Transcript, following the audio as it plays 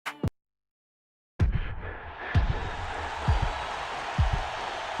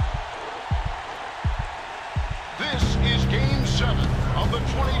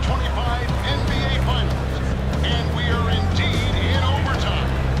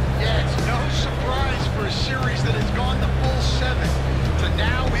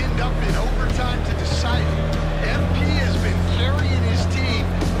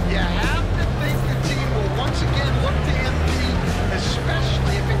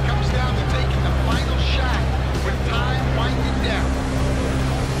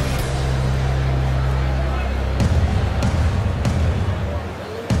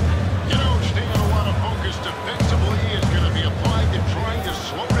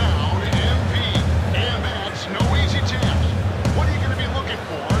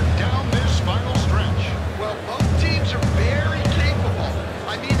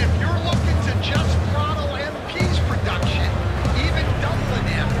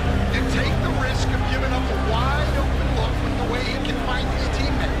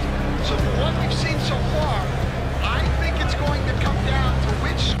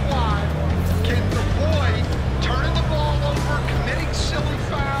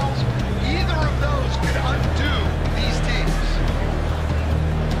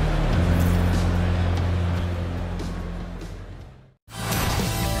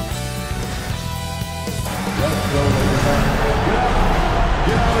We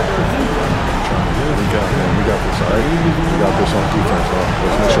got this, all right? We got this on defense, all right?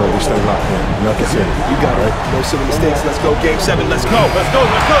 Let's make sure we stay locked in. Nothing silly. You got it. No silly mistakes. Let's go. Game 7. Let's go. Let's go.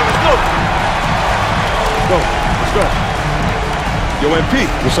 Let's go. Let's go. Let's go. Yo, MP.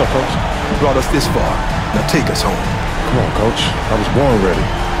 What's up, Coach? You brought us this far. Now take us home. Come on, Coach. I was born ready.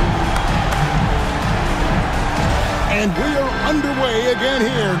 And we are underway again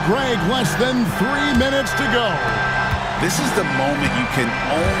here. Greg, less than 3 minutes to go. This is the moment you can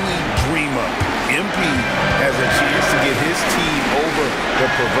only dream of. MP has a chance to get his team over the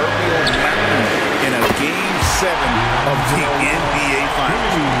proverbial mountain in a Game 7 of the NBA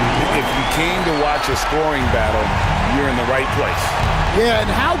Finals. If you came to watch a scoring battle, you're in the right place. Yeah, and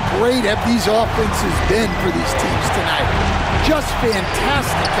how great have these offenses been for these teams tonight? Just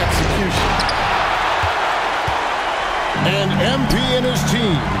fantastic execution. And MP and his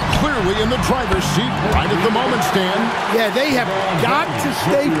team clearly in the driver's seat right at the moment, Stan. Yeah, they have got to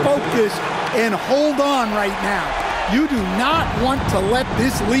stay focused and hold on right now. You do not want to let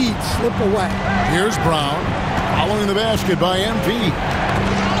this lead slip away. Here's Brown, following the basket by MP.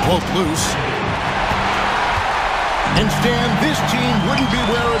 Poke loose. And Stan, this team wouldn't be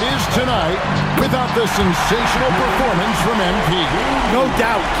where it is tonight without the sensational performance from MP. No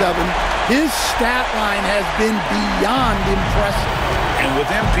doubt, Kevin. His stat line has been beyond impressive. And with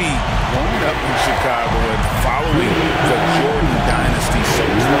MP growing up in Chicago and following the Jordan Dynasty so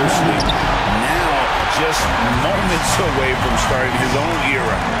closely, now just moments away from starting his own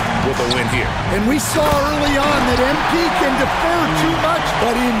era with a win here. And we saw early on that MP can defer too much,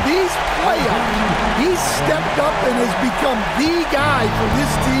 but in these playoffs, he's stepped up and has become the guy for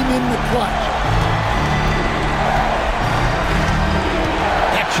this team in the clutch.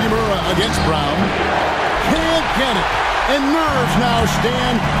 Hachimura against Brown. Can't get it. And nerves now,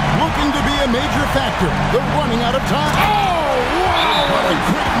 Stan, looking to be a major factor. They're running out of time. Oh, wow, what a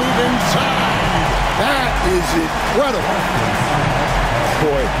quick move inside. That is incredible.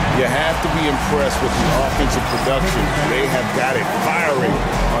 Boy, you have to be impressed with the offensive production. They have got it firing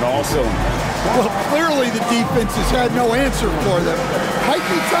on all cylinders. Well, clearly the defense has had no answer for them. Might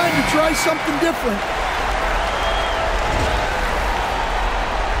be time to try something different.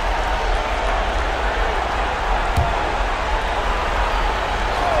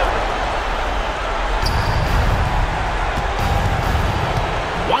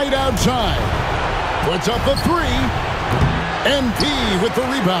 Wide outside. Puts up the three. MP with the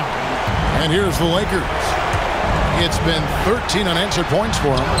rebound. And here's the Lakers. It's been 13 unanswered points for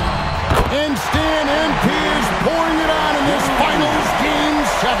him. And Stan, MP is pouring it on in this finals Game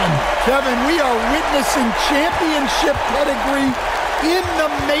 7. Kevin, we are witnessing championship pedigree in the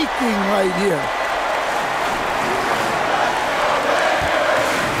making right here.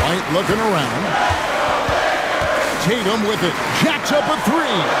 White looking around. Tatum with it. Jacks up a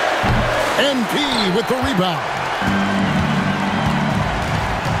three. MP with the rebound.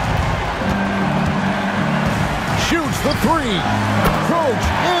 Shoots the three. Coach,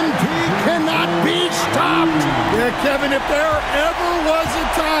 MP cannot be stopped. Yeah, Kevin, if there ever was a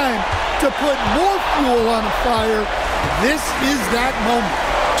time to put more fuel on a fire, this is that moment.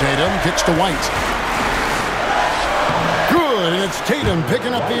 Tatum kicks to White. Good, and it's Tatum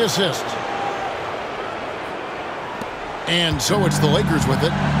picking up the assist. And so it's the Lakers with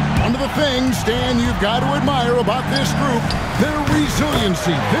it. One of the things, Stan, you've got to admire about this group, their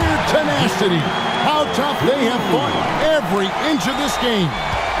resiliency, their tenacity, how tough they have fought every inch of this game.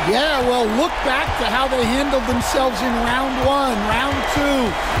 Yeah, well, look back to how they handled themselves in round 1, round 2,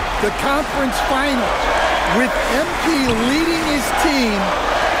 the conference finals. With MP leading his team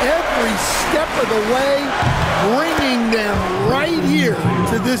every step of the way, bringing them right here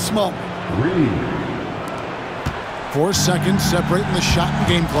to this moment. 4 seconds separating the shot and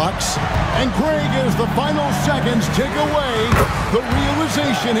game clocks. And Greg, as the final seconds tick away, the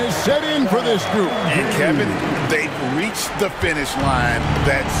realization has set in for this group. And Kevin, they've reached the finish line,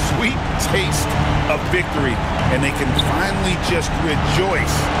 that sweet taste of victory, and they can finally just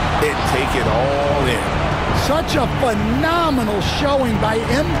rejoice and take it all in. Such a phenomenal showing by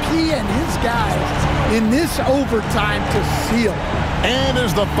MP and his guys in this overtime to seal. And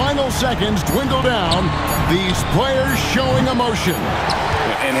as the final seconds dwindle down, these players showing emotion.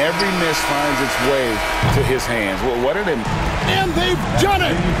 And every miss finds its way to his hands. Well, what are they? And they've done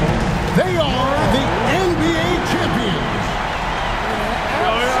it! They are the NBA champions.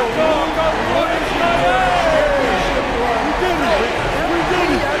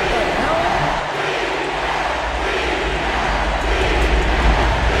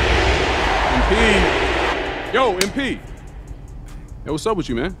 MP. Yo, MP. Hey, what's up with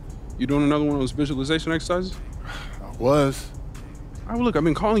you, man? You doing another one of those visualization exercises? I was. All right, well, look, I've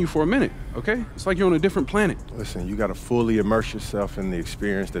been calling you for a minute, okay? It's like you're on a different planet. Listen, you got to fully immerse yourself in the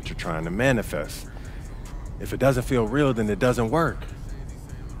experience that you're trying to manifest. If it doesn't feel real, then it doesn't work.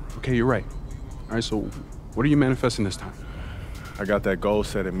 Okay, you're right. All right, so what are you manifesting this time? I got that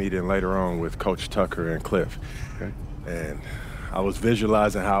goal-setting meeting later on with Coach Tucker and Cliff. Okay. And I was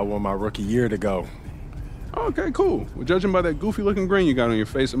visualizing how I want my rookie year to go. Okay, cool. Well, judging by that goofy-looking grin you got on your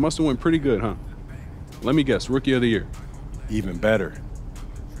face, it must have went pretty good, huh? Let me guess, Rookie of the Year. Even better.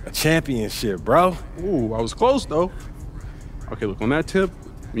 A championship, bro. Ooh, I was close, though. Okay, look, on that tip,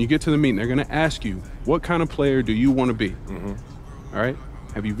 when you get to the meeting, they're going to ask you, what kind of player do you want to be? Mm-hmm. All right?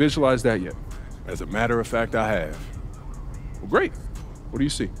 Have you visualized that yet? As a matter of fact, I have. Well, great. What do you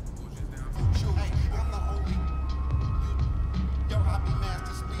see?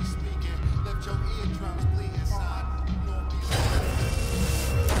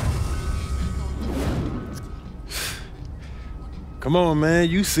 Come on, man,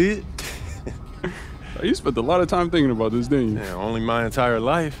 you see it. You spent a lot of time thinking about this, didn't you? Yeah, only my entire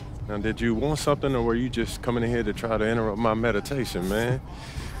life. Now, did you want something, or were you just coming in here to try to interrupt my meditation, man?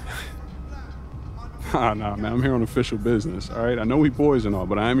 Nah, man, I'm here on official business, all right? I know we boys and all,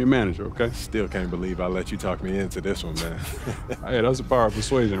 but I am your manager, okay? Still can't believe I let you talk me into this one, man. Hey, that's the power of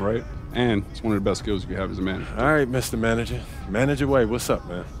persuasion, right? And it's one of the best skills you can have as a manager. All right, Mr. Manager. Manage your way. What's up,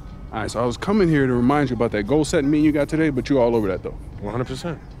 man? All right, so I was coming here to remind you about that goal-setting meeting you got today, but you all over that, though.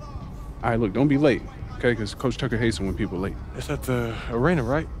 100%. All right, look, don't be late, okay? Because Coach Tucker hates it when people are late. It's at the arena,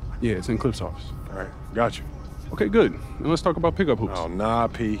 right? Yeah, it's in Cliff's office. All right, got you. Okay, good. Now let's talk about pickup hoops. Oh, nah,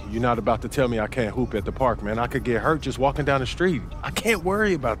 P. You're not about to tell me I can't hoop at the park, man. I could get hurt just walking down the street. I can't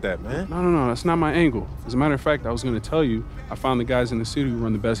worry about that, man. No, that's not my angle. As a matter of fact, I was going to tell you I found the guys in the city who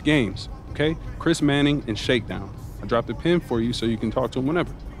run the best games, okay? Chris Manning and Shakedown. I dropped a pin for you so you can talk to them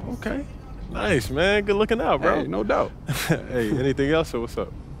whenever. Okay. Nice, man. Good looking out, bro. Hey, no doubt. Hey, anything else, or what's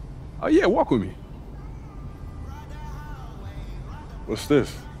up? Oh, yeah, walk with me. What's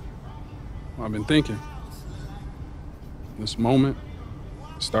this? Well, I've been thinking. This moment,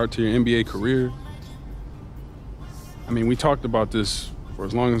 start to your NBA career. I mean, we talked about this for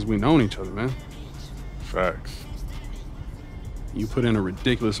as long as we've known each other, man. Facts. You put in a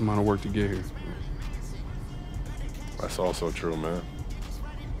ridiculous amount of work to get here. That's also true, man.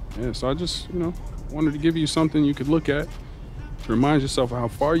 Yeah, so I just, wanted to give you something you could look at to remind yourself of how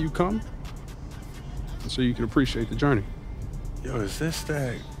far you come and so you can appreciate the journey. Yo, is this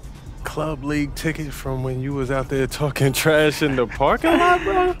that club league ticket from when you was out there talking trash in the parking lot,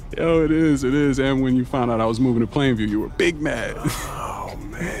 bro? Yo, it is. And when you found out I was moving to Plainview, you were big mad. Oh,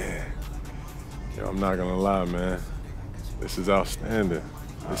 man. Yo, I'm not gonna lie, man. This is outstanding.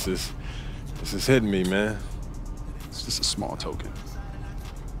 This is hitting me, man. It's just a small token.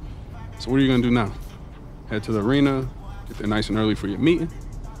 So what are you gonna do now? Head to the arena, get there nice and early for your meeting?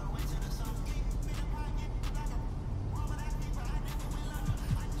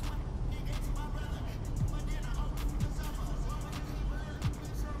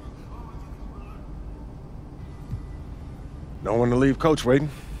 Don't want to leave Coach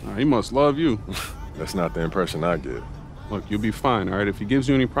waiting. He must love you. That's not the impression I get. Look, you'll be fine, all right? If he gives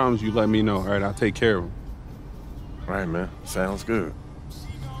you any problems, you let me know, all right? I'll take care of him. All right, man. Sounds good.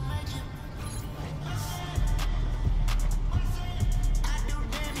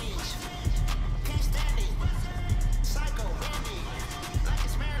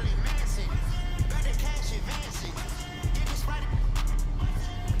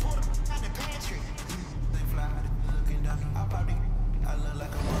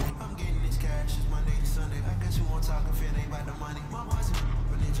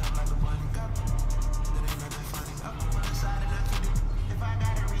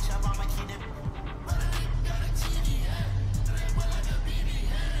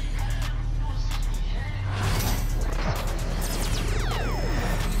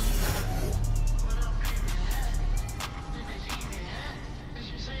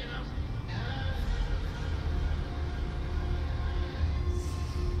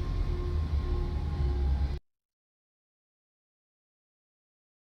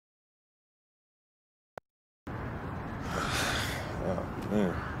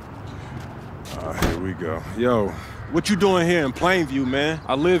 Man. Here we go. Yo, what you doing here in Plainview, man?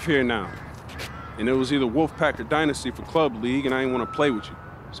 I live here now. And it was either Wolfpack or Dynasty for Club League, and I didn't want to play with you.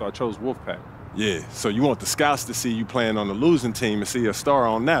 So I chose Wolfpack. Yeah, so you want the scouts to see you playing on the losing team and see a star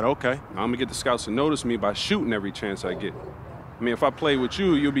on that, okay. Now, I'm going to get the scouts to notice me by shooting every chance I get. I mean, if I play with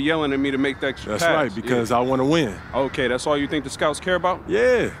you, you'll be yelling at me to make the extra That's pass. right, because I want to win. Okay, that's all you think the scouts care about?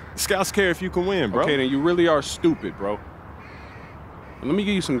 Yeah, the scouts care if you can win, bro. Okay, then you really are stupid, bro. Let me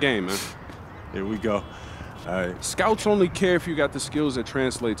give you some game, man. Here we go. All right. Scouts only care if you got the skills that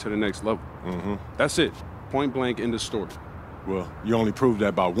translate to the next level. That's it. Point blank, end of story. Well, you only prove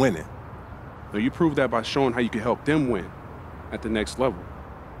that by winning. No, you prove that by showing how you can help them win at the next level.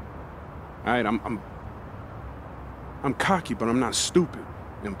 All right, I'm cocky, but I'm not stupid,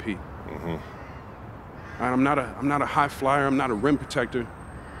 MP. All right, I'm not a high flyer. I'm not a rim protector.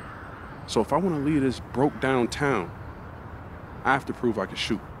 So if I want to lead this broke down town, I have to prove I can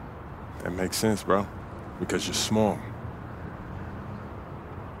shoot. That makes sense, bro. Because you're small.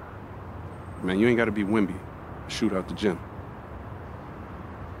 Man, you ain't got to be Wimby to shoot out the gym.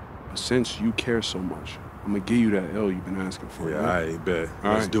 But since you care so much, I'm going to give you that L you've been asking for. Yeah, right? all right, bet.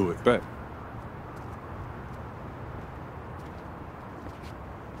 All Let's right, do it. Bet.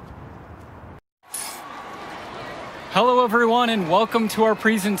 Hello, everyone, and welcome to our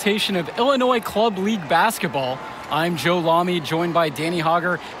presentation of Illinois Club League Basketball. I'm Joe Lamy, joined by Danny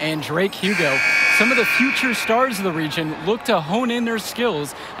Hogger and Drake Hugo. Some of the future stars of the region look to hone in their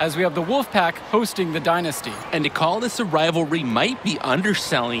skills as we have the Wolfpack hosting the Dynasty. And to call this a rivalry might be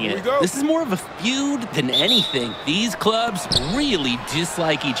underselling it. This is more of a feud than anything. These clubs really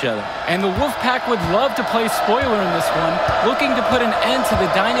dislike each other. And the Wolfpack would love to play spoiler in this one, looking to put an end to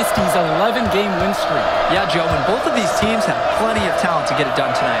the Dynasty's 11-game win streak. Yeah, Joe, and both of these teams have plenty of talent to get it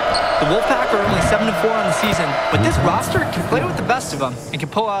done tonight. The Wolfpack are only 7-4 on the season, but this roster can play with the best of them and can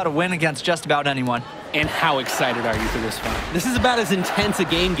pull out a win against just about anyone. And how excited are you for this one? This is about as intense a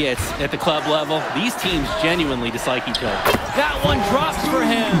game gets at the club level. These teams genuinely dislike each other. That one drops for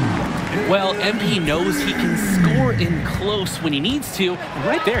him. Well, MP knows he can score in close when he needs to, and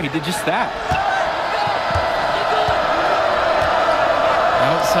right there he did just that.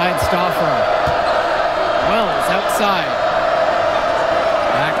 Outside Stauffer. Wells outside.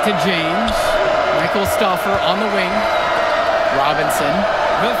 Back to James. Michael Stauffer on the wing. Robinson.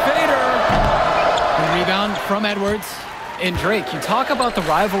 The fader. The rebound from Edwards. And Drake, you talk about the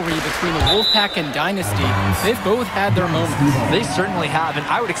rivalry between the Wolfpack and Dynasty. They've both had their moments. They certainly have, and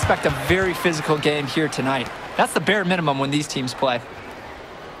I would expect a very physical game here tonight. That's the bare minimum when these teams play.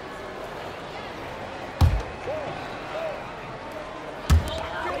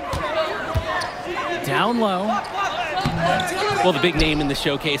 Down low. Well, the big name in the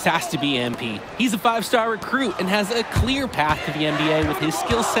showcase has to be MP. He's a 5-star recruit and has a clear path to the NBA with his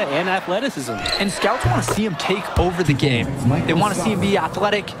skill set and athleticism. And scouts want to see him take over the game. They want to see him be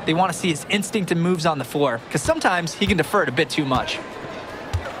athletic. They want to see his instinct and moves on the floor, because sometimes he can defer it a bit too much.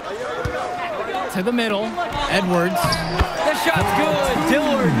 To the middle, Edwards. The shot's good.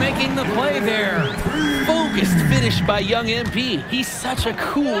 Dillard making the play there. Focused finish by young MP. He's such a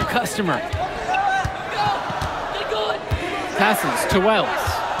cool customer. Passes to Wells.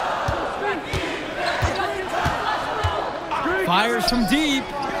 Fires from deep.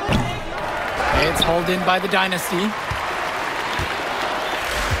 It's hauled in by the Dynasty.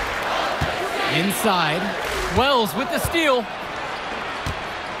 Inside. Wells with the steal.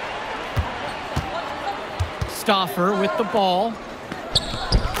 Stauffer with the ball.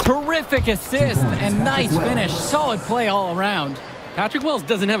 Terrific assist and nice finish. Solid play all around. Patrick Wells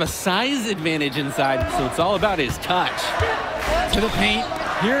doesn't have a size advantage inside, so it's all about his touch. To the paint.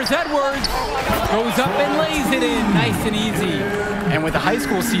 Here's Edwards. Goes up and lays it in. Nice and easy. And with the high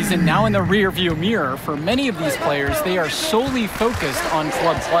school season now in the rearview mirror, for many of these players, they are solely focused on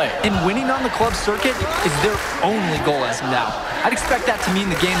club play. And winning on the club circuit is their only goal as of now. I'd expect that to mean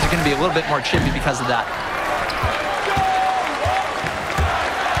the games are going to be a little bit more chippy because of that.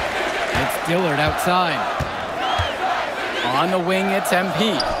 It's Dillard outside. On the wing, it's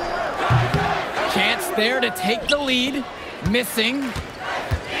MP. Chance there to take the lead. Missing.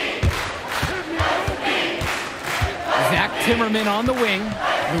 Zach Timmerman on the wing.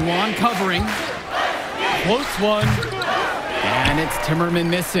 Luan covering. Floats one. And it's Timmerman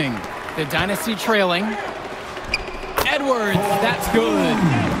missing. The Dynasty trailing. Edwards, that's good.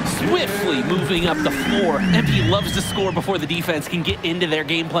 Swiftly moving up the floor. MP loves to score before the defense can get into their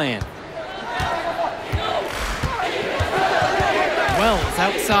game plan. Wells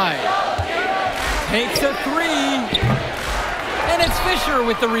outside. Takes a three. And it's Fisher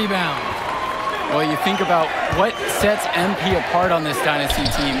with the rebound. Well, you think about what sets MP apart on this Dynasty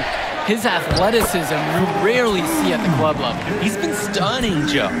team. His athleticism you rarely see at the club level. He's been stunning,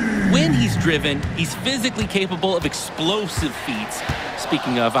 Joe. When he's driven, he's physically capable of explosive feats.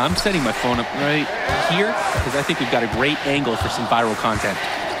 Speaking of, I'm setting my phone up right here because I think we've got a great angle for some viral content.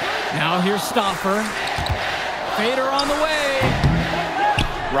 Now here's Stauffer. Fader on the way.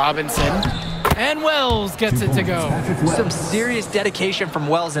 Robinson. And Wells gets it to go. Some serious dedication from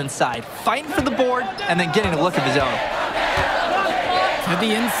Wells inside. Fighting for the board and then getting a look of his own. To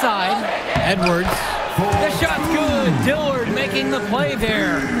the inside. Edwards The shot's good. Dillard making the play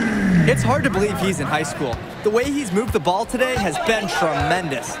there. It's hard to believe he's in high school. The way he's moved the ball today has been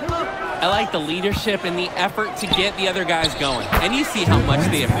tremendous. I like the leadership and the effort to get the other guys going. And you see how much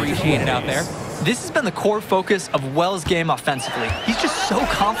they appreciate it out there. This has been the core focus of Wells' game offensively. He's just so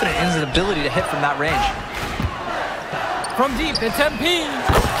confident in his ability to hit from that range. From deep, it's MP.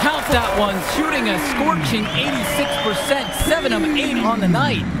 Counts that one, shooting a scorching 86%, 7 of 8 on the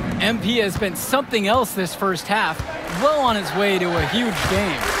night. MP has been something else this first half, well on his way to a huge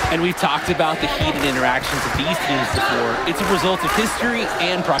game. And we've talked about the heated interactions of these teams before. It's a result of history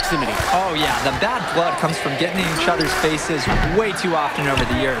and proximity. Oh yeah, the bad blood comes from getting in each other's faces way too often over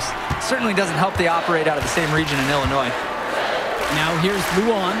the years. Certainly doesn't help they operate out of the same region in Illinois. Now here's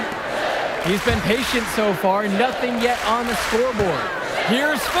Luan. He's been patient so far, nothing yet on the scoreboard.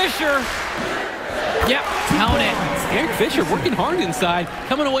 Here's Fisher. Yep, count it. Eric Fisher working hard inside,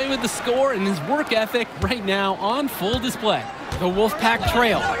 coming away with the score, and his work ethic right now on full display. The Wolfpack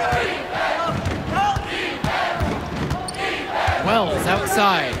trail. Wells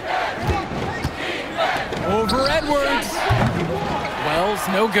outside. Over Edwards. Wells,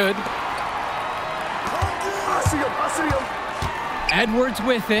 no good. Edwards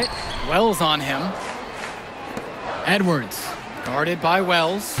with it. Wells on him. Edwards, guarded by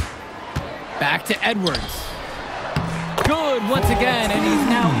Wells. Back to Edwards. Good once again, and he's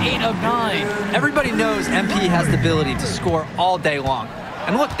now 8 of 9. Everybody knows MP has the ability to score all day long.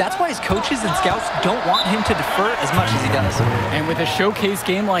 And look, that's why his coaches and scouts don't want him to defer as much as he does. And with a showcase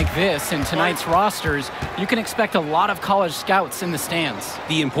game like this in tonight's rosters, you can expect a lot of college scouts in the stands.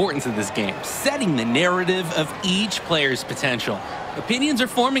 The importance of this game, setting the narrative of each player's potential. Opinions are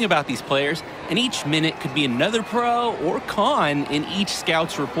forming about these players, and each minute could be another pro or con in each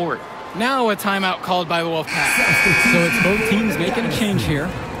scout's report. Now a timeout called by the Wolfpack. So it's both teams making a change here.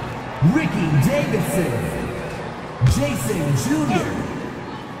 Ricky Davidson, Jason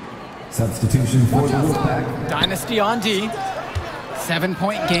Jr. Substitution for the Wolfpack. Dynasty on D.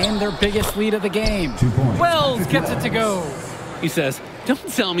 7-point game, their biggest lead of the game. 2 points. Wells gets it to go. He says,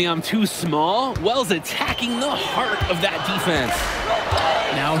 "Don't tell me I'm too small." Wells attacking the heart of that defense.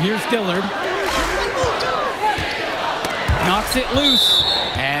 Now here's Dillard. Knocks it loose.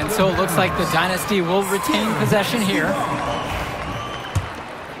 And so it looks like the Dynasty will retain possession here.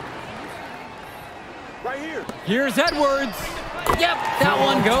 Right here. Here's Edwards. Yep, that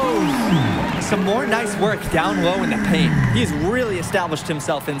one goes. Some more nice work down low in the paint. He has really established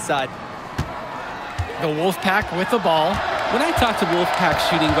himself inside. The Wolfpack with the ball. When I talked to Wolfpack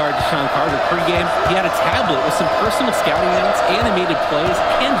shooting guard Deshaun Carter pregame, he had a tablet with some personal scouting notes, animated plays,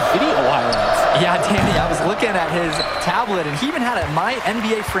 and video highlights. Yeah, Danny, I was looking at his tablet, and he even had a My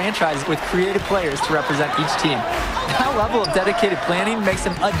NBA franchise with creative players to represent each team. That level of dedicated planning makes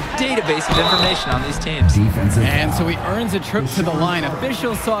him a database of information on these teams. And so he earns a trip to the line.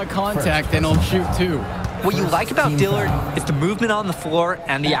 Officials saw contact and he'll shoot two. What you like about Dillard is the movement on the floor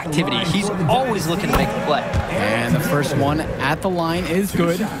and the activity. He's always looking to make the play. And the first one at the line is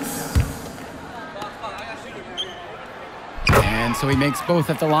good. And so he makes both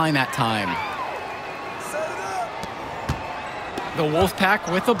at the line that time. The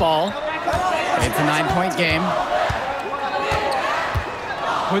Wolfpack with the ball. It's a 9-point game.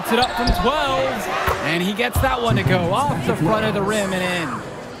 Puts it up from 12. And he gets that one to go off the front of the rim and in.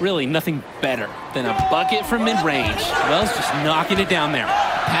 Really nothing better than a bucket from mid-range. Wells just knocking it down there.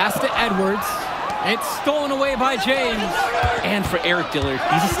 Pass to Edwards. It's stolen away by James. And for Eric Dillard,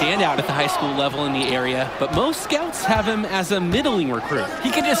 he's a standout at the high school level in the area, but most scouts have him as a middling recruit.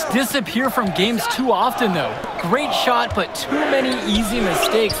 He can just disappear from games too often, though. Great shot, but too many easy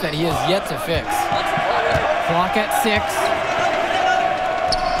mistakes that he has yet to fix. Clock at 6.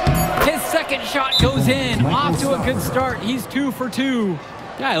 His second shot goes in. Off to a good start. He's 2 for 2.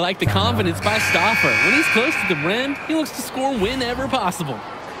 Yeah, I like the confidence by Stauffer. When he's close to the rim, he looks to score whenever possible.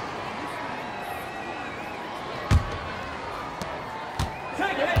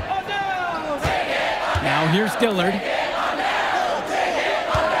 Now here's Dillard.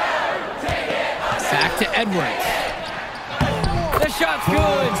 Back to Edwards. The shot's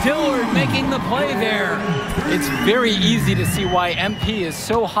good. Dillard making the play there. It's very easy to see why MP is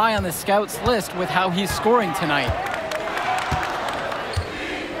so high on the scouts list with how he's scoring tonight.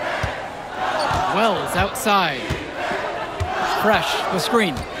 Wells outside. Fresh, the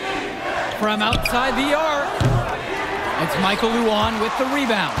screen. From outside the arc. It's Michael Luan with the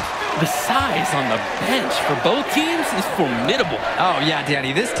rebound. The size on the bench for both teams is formidable. Oh, yeah,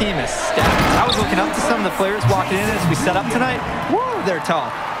 Danny, this team is stacked. I was looking up to some of the players walking in as we set up tonight. Woo, they're tall.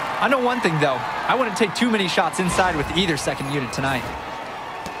 I know one thing, though. I wouldn't take too many shots inside with either second unit tonight.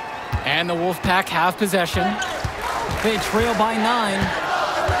 And the Wolfpack have possession. They trail by 9.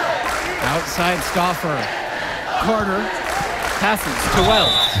 Outside Stauffer. Carter passes to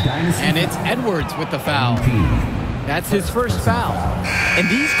Wells. And it's Edwards with the foul. That's his first foul. And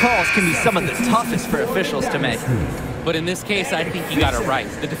these calls can be some of the toughest for officials to make. But in this case, I think he got it right.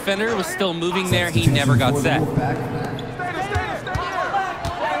 The defender was still moving there. He never got set.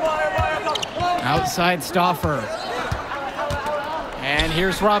 Outside Stauffer. And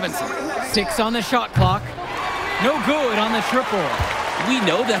here's Robinson. 6 on the shot clock. No good on the triple. We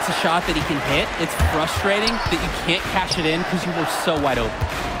know that's a shot that he can hit. It's frustrating that you can't cash it in because you were so wide open.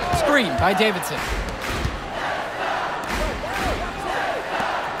 Screen by Davidson.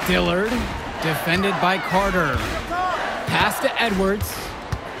 Dillard, defended by Carter. Pass to Edwards.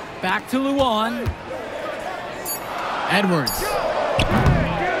 Back to Luan. Edwards.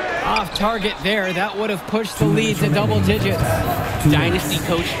 Off target there. That would have pushed the lead to double digits. Dynasty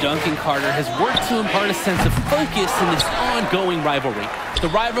coach Duncan Carter has worked to impart a sense of focus in this ongoing rivalry. The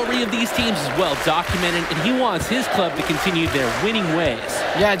rivalry of these teams is well documented, and he wants his club to continue their winning ways.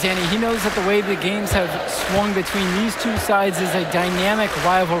 Yeah, Danny, he knows that the way the games have swung between these two sides is a dynamic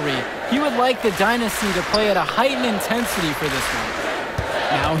rivalry. He would like the Dynasty to play at a heightened intensity for this one.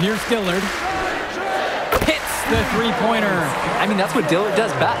 Now here's Dillard. Hits the three-pointer. I mean, that's what Dillard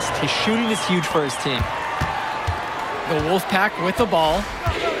does best. His shooting is huge for his team. The Wolfpack with the ball.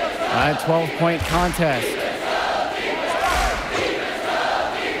 A 12-point contest.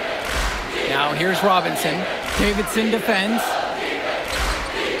 Now here's Robinson. Davidson defends.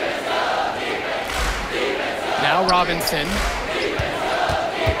 Now Robinson.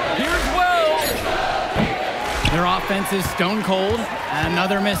 Here's Wells. Their offense is stone cold.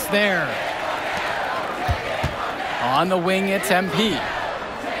 Another miss there. On the wing, it's MP.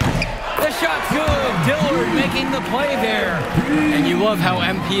 The shot's good. Dillard making the play there. And you love how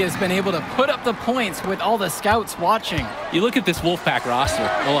MP has been able to put up the points with all the scouts watching. You look at this Wolfpack roster,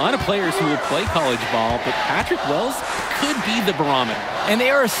 a lot of players who will play college ball, but Patrick Wells could be the barometer. And they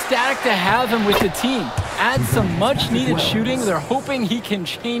are ecstatic to have him with the team. Add some much-needed shooting. They're hoping he can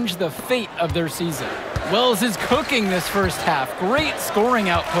change the fate of their season. Wells is cooking this first half. Great scoring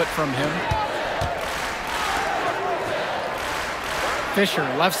output from him. Fisher,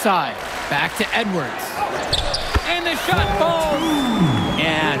 left side. Back to Edwards. And the shot falls.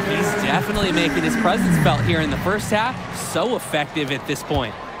 And he's definitely making his presence felt here in the first half. So effective at this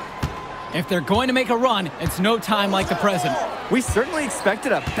point. If they're going to make a run, it's no time like the present. We certainly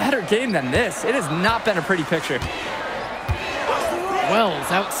expected a better game than this. It has not been a pretty picture.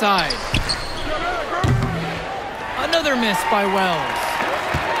 Wells outside. Another miss by Wells.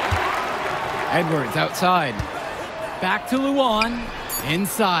 Edwards outside. Back to Luan.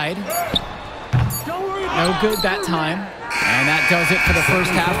 Inside. No good that time. And that does it for the first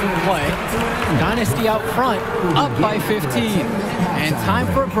half of play. Dynasty out front, up by 15. And time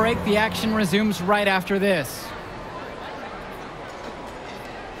for a break. The action resumes right after this.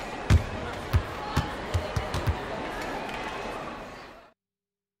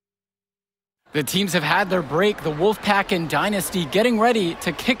 The teams have had their break. The Wolfpack and Dynasty getting ready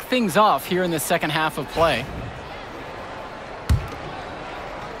to kick things off here in the second half of play.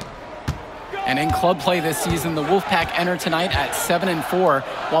 And in club play this season, the Wolfpack enter tonight at 7-4,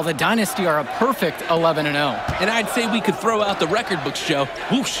 while the Dynasty are a perfect 11-0. And I'd say we could throw out the record books, Joe.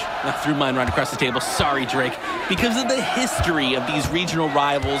 Whoosh! I threw mine right across the table. Sorry, Drake. Because of the history of these regional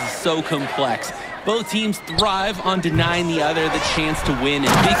rivals is so complex. Both teams thrive on denying the other the chance to win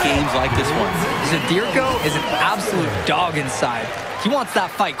in big games like this one. Zadirko is an absolute dog inside. He wants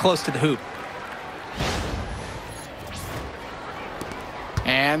that fight close to the hoop.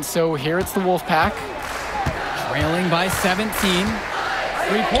 And so here it's the Wolfpack, trailing by 17.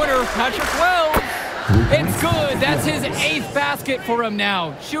 Three-pointer, Patrick Wells. It's good. That's his 8th basket for him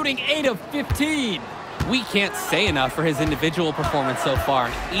now, shooting 8 of 15. We can't say enough for his individual performance so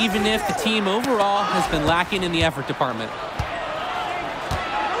far, even if the team overall has been lacking in the effort department.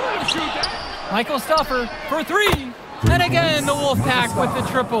 Michael Stauffer for 3. And again, the Wolfpack with the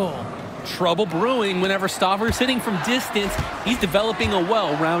triple. Trouble brewing whenever Stauffer's hitting from distance. He's developing a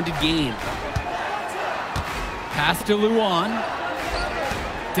well-rounded game. Pass to Luan.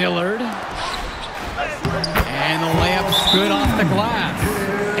 Dillard. And the layup's good off the glass.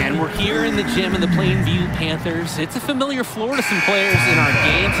 And we're here in the gym of the Plainview Panthers. It's a familiar floor to some players in our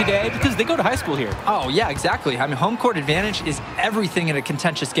game today because they go to high school here. Oh, yeah, exactly. I mean, home court advantage is everything in a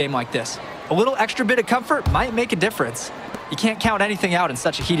contentious game like this. A little extra bit of comfort might make a difference. You can't count anything out in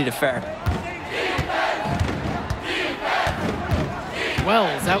such a heated affair.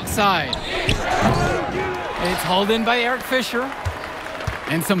 Wells outside. It's hauled in by Eric Fisher.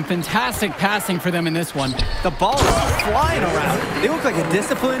 And some fantastic passing for them in this one. The ball is flying around. They look like a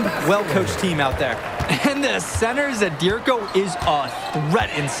disciplined, well-coached team out there. And the center, Zadirko, is a threat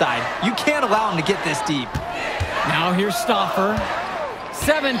inside. You can't allow him to get this deep. Now here's Stauffer.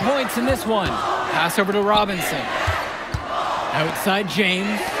 7 points in this one. Pass over to Robinson. Outside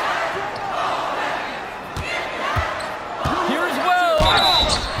James. Here's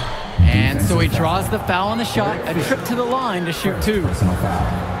Wells. And so he draws the foul on the shot. A trip to the line to shoot 2.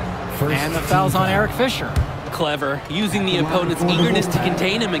 And the foul's on Eric Fisher. Clever, using the opponent's eagerness to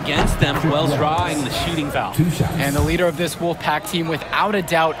contain him against them, Wells drawing the shooting foul. And the leader of this Wolfpack team, without a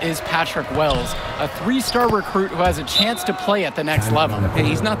doubt, is Patrick Wells, a 3-star recruit who has a chance to play at the next level. Hey,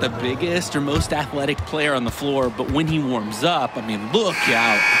 he's not the biggest or most athletic player on the floor, but when he warms up, I mean, look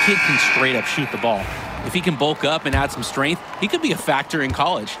out. The kid can straight up shoot the ball. If he can bulk up and add some strength, he could be a factor in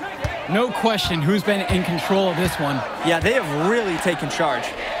college. No question who's been in control of this one. Yeah, they have really taken charge.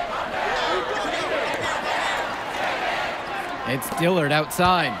 It's Dillard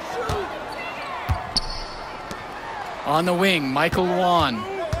outside. On the wing, Michael Luan.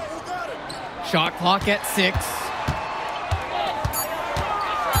 Shot clock at 6.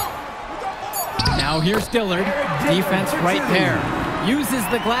 Now here's Dillard. Defense right pair. Uses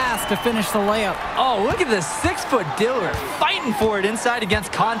the glass to finish the layup. Oh, look at this 6-foot Dillard fighting for it inside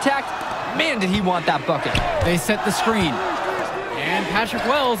against contact. Man, did he want that bucket. They set the screen. And Patrick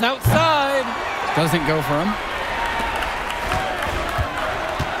Wells outside. Doesn't go for him.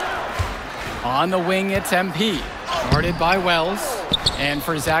 On the wing, it's MP. Guarded by Wells. And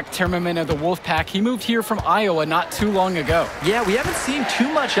for Zach Timmerman of the Wolfpack, he moved here from Iowa not too long ago. Yeah, we haven't seen too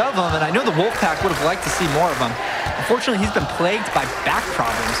much of him, and I know the Wolfpack would have liked to see more of him. Unfortunately, he's been plagued by back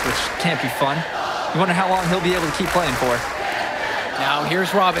problems, which can't be fun. You wonder how long he'll be able to keep playing for. Now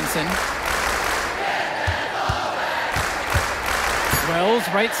here's Robinson. Wells,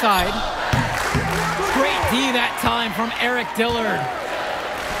 right side. Great D that time from Eric Dillard.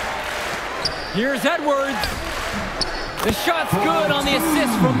 Here's Edwards. The shot's good on the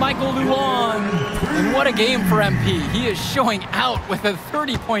assist from Michael Luan. And what a game for MP. He is showing out with a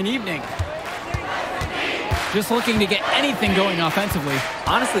 30-point evening. Just looking to get anything going offensively.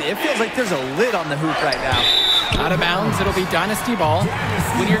 Honestly, it feels like there's a lid on the hoop right now. Out of bounds, it'll be Dynasty ball.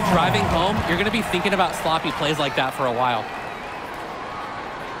 When you're driving home, you're going to be thinking about sloppy plays like that for a while.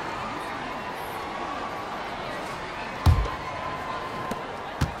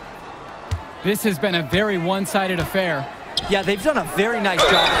 This has been a very one-sided affair. Yeah, they've done a very nice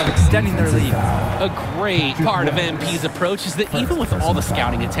job of extending their lead. A great part of MP's approach is that even with all the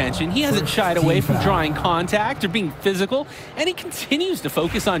scouting attention, he hasn't shied away from drawing contact or being physical, and he continues to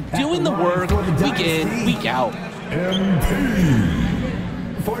focus on doing the work week in, week out.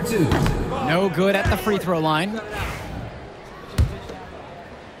 No good at the free throw line.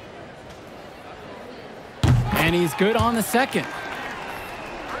 And he's good on the second.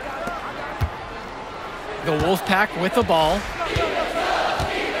 The Wolfpack with the ball.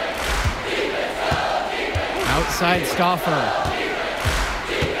 Outside Stauffer.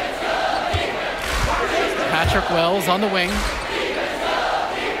 Patrick Wells on the wing.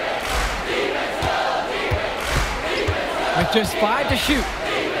 With just 5 to shoot.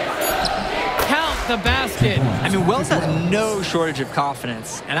 Count the basket. I mean, Wells has no shortage of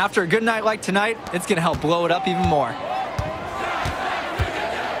confidence. And after a good night like tonight, it's going to help blow it up even more.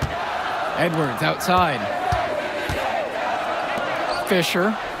 Edwards outside.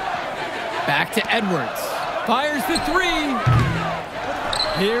 Fisher. Back to Edwards. Fires the 3.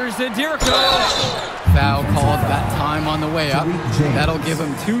 Here's Zadirko. Foul called that time on the way up. That'll give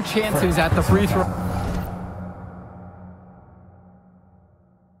him 2 chances at the free throw.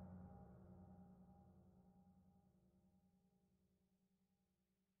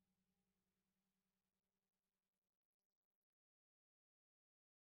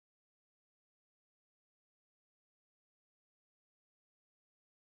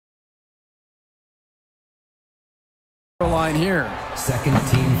 Line here. Second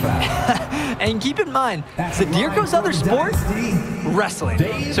team foul. And keep in mind, Zadirko's other sport,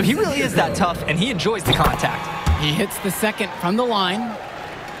 wrestling. So he really is that tough, and he enjoys the contact. He hits the second from the line.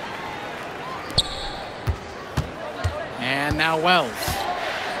 And now Wells.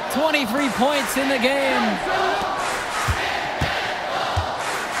 23 points in the game.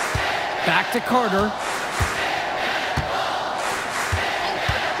 Back to Carter.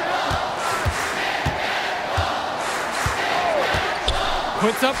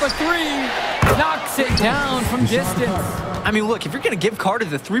 Puts up a 3, knocks it down from distance. I mean, look, if you're going to give Carter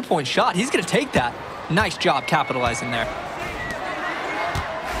the 3-point shot, he's going to take that. Nice job capitalizing there.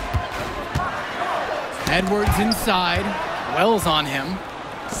 Edwards inside, Wells on him.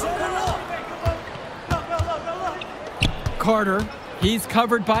 Carter. He's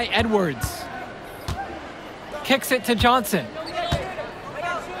covered by Edwards. Kicks it to Johnson.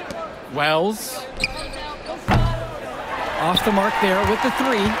 Wells. Off the mark there with the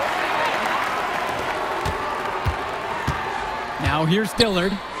 3. Now here's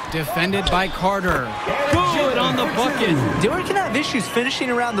Dillard. Defended by Carter. Good on the bucket. Dillard can have issues finishing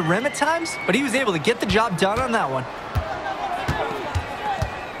around the rim at times, but he was able to get the job done on that one.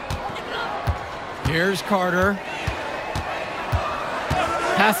 Here's Carter.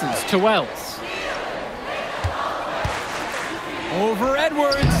 Passes to Wells. Over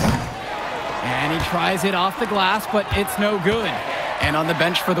Edwards. And he tries it off the glass, but it's no good. And on the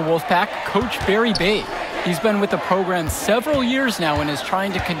bench for the Wolfpack, Coach Barry Bay. He's been with the program several years now and is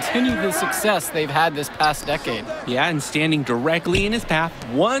trying to continue the success they've had this past decade. Yeah, and standing directly in his path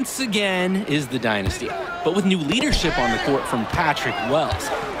once again is the Dynasty. But with new leadership on the court from Patrick Wells,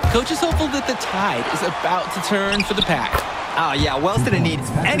 Coach is hopeful that the tide is about to turn for the Pack. Oh yeah, Wells didn't need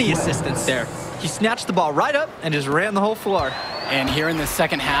any assistance there. He snatched the ball right up and just ran the whole floor. And here in the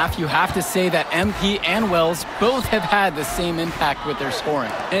second half, you have to say that MP and Wells both have had the same impact with their scoring.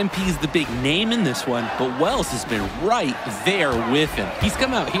 MP's the big name in this one, but Wells has been right there with him. He's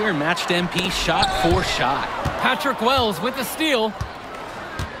come out here and matched MP shot for shot. Patrick Wells with the steal.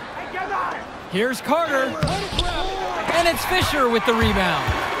 Here's Carter. And it's Fisher with the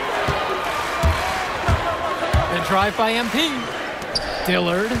rebound. The drive by MP.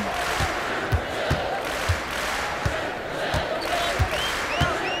 Dillard.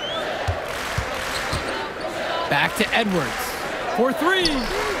 Back to Edwards for 3.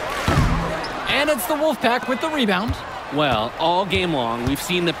 And it's the Wolfpack with the rebound. Well, all game long, we've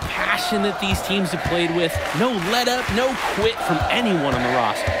seen the passion that these teams have played with. No let up, no quit from anyone on the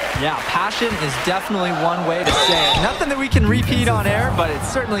roster. Yeah, passion is definitely one way to say it. Nothing that we can repeat on air, but it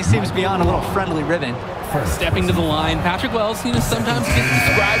certainly seems beyond a little friendly ribbon. Stepping to the line, Patrick Wells, sometimes gets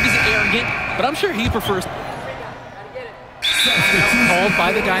described as arrogant, but I'm sure he prefers. Called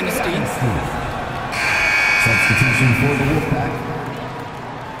by the Dynasty. Substitution for the Wolfpack.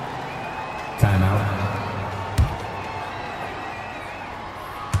 Timeout.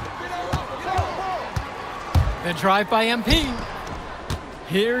 The drive by MP.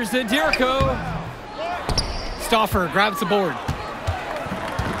 Here's Adirko. Stauffer grabs the board.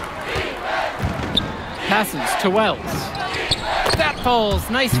 Passes to Wells. That falls.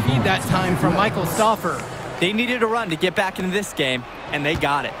 Nice feed that time from Michael Stauffer. They needed a run to get back into this game, and they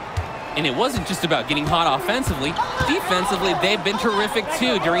got it. And it wasn't just about getting hot offensively. Defensively, they've been terrific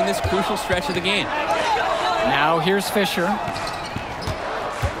too during this crucial stretch of the game. Now here's Fisher.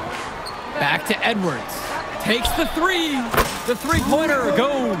 Back to Edwards. Takes the 3. The 3-pointer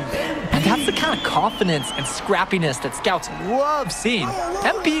goes. And that's the kind of confidence and scrappiness that scouts love seeing.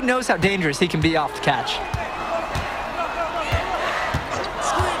 MP knows how dangerous he can be off the catch.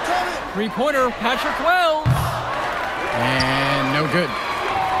 3-pointer, Patrick Wells. And no good.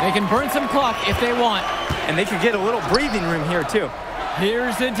 They can burn some clock if they want. And they could get a little breathing room here, too.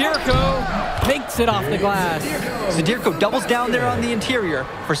 Here's Adirko. Takes it off the glass. Adirko doubles down there on the interior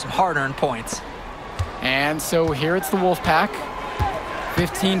for some hard-earned points. And so here it's the Wolfpack.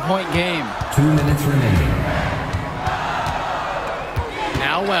 15-point game. 2 minutes remaining.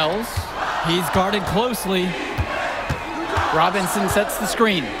 Now Wells. He's guarded closely. Robinson sets the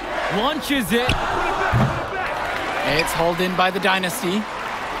screen. Launches it. It's hauled in by the Dynasty.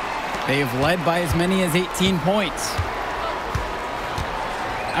 They've led by as many as 18 points.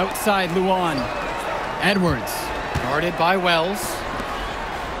 Outside Luan. Edwards, guarded by Wells.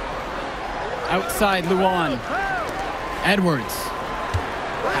 Outside Luan. Edwards.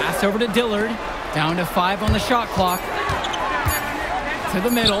 Pass over to Dillard. Down to 5 on the shot clock. To the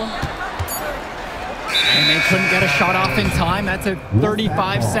middle. And they couldn't get a shot off in time. That's a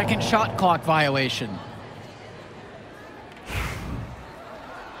 35-second shot clock violation.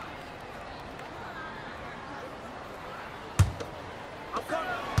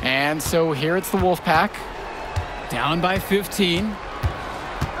 And so here it's the Wolfpack. Down by 15.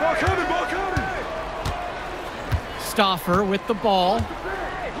 Ball coming, ball coming. Stauffer with the ball.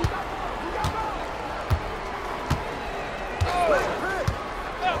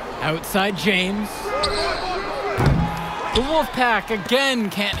 Outside James. The Wolfpack again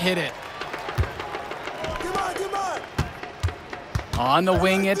can't hit it. On the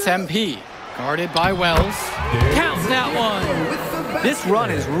wing, it's MP. Guarded by Wells. Counts that one. This run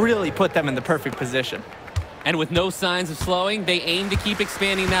has really put them in the perfect position. And with no signs of slowing, they aim to keep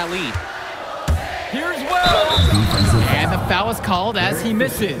expanding that lead. Here's Wells. And the foul is called as he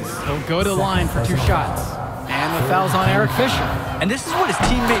misses. He'll go to the line for 2 shots. And the foul's on Eric Fisher. And this is what his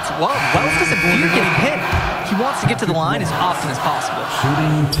teammates love. Wells doesn't fear getting hit. He wants to get to the line as often as possible.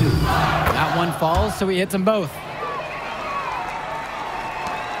 Shooting 2. That one falls, so he hits them both.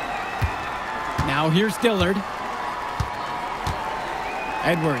 Now here's Dillard.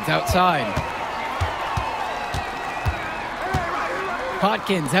 Edwards outside.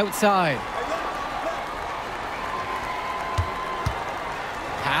 Potkins outside.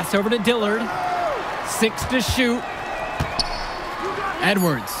 Pass over to Dillard. 6 to shoot.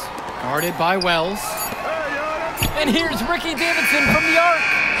 Edwards guarded by Wells. And here's Ricky Davidson from the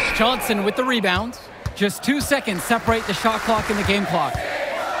arc. Johnson with the rebound. Just 2 seconds separate the shot clock and the game clock.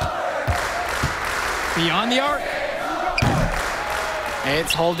 Beyond the arc.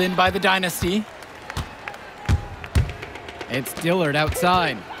 It's hauled in by the Dynasty. It's Dillard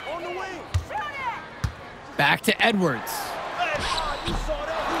outside. Back to Edwards.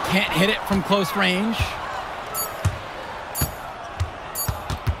 Can't hit it from close range.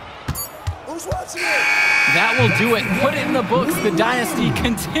 That will do it. Put it in the books. The Dynasty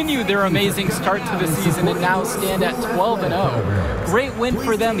continue their amazing start to the season and now stand at 12-0. Great win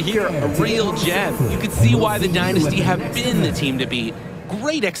for them here, a real gem. You could see why the Dynasty have been the team to beat.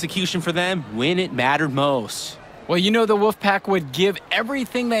 Great execution for them when it mattered most. Well, you know the Wolfpack would give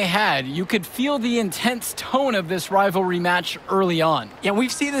everything they had. You could feel the intense tone of this rivalry match early on. Yeah,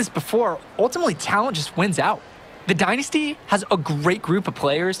 we've seen this before. Ultimately, talent just wins out. The Dynasty has a great group of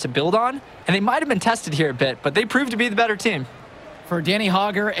players to build on, and they might have been tested here a bit, but they proved to be the better team. For Danny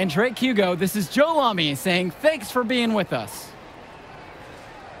Hogger and Drake Hugo, this is Joe Lamy saying thanks for being with us.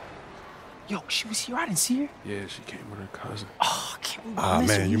 Yo, she was here. I didn't see her. Yeah, she came with her cousin. Oh, I can't believe I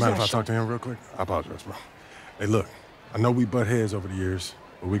missed her. Man, you mind if I talk to him real quick? I apologize, bro. Hey, look, I know we butt heads over the years,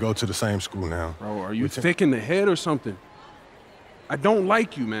 but we go to the same school now. Bro, are you thick in the head or something? I don't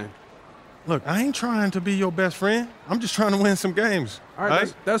like you, man. Look, I ain't trying to be your best friend. I'm just trying to win some games. All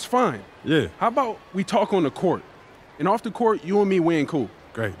right, that's fine. Yeah. How about we talk on the court? And off the court, you and me win cool.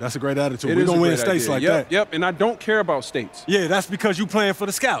 Great. That's a great attitude. It We is don't a win great states idea. like Yep, that. Yep, and I don't care about states. Yeah, that's because you playing for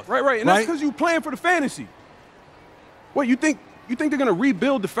the Scouts. Right, and that's because you playing for the fantasy. What, you think they're going to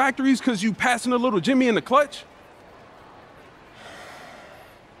rebuild the factories because you passing a little Jimmy in the clutch?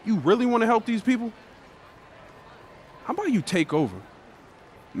 You really want to help these people? How about you take over,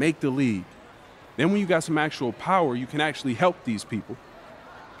 make the league? Then when you got some actual power, you can actually help these people.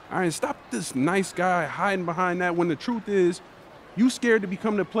 All right, stop this nice guy hiding behind that when the truth is, you scared to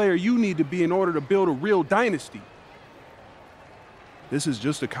become the player you need to be in order to build a real dynasty. This is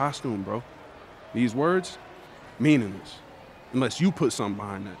just a costume, bro. These words, meaningless, unless you put something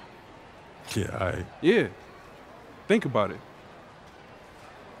behind that. Yeah, Yeah, think about it.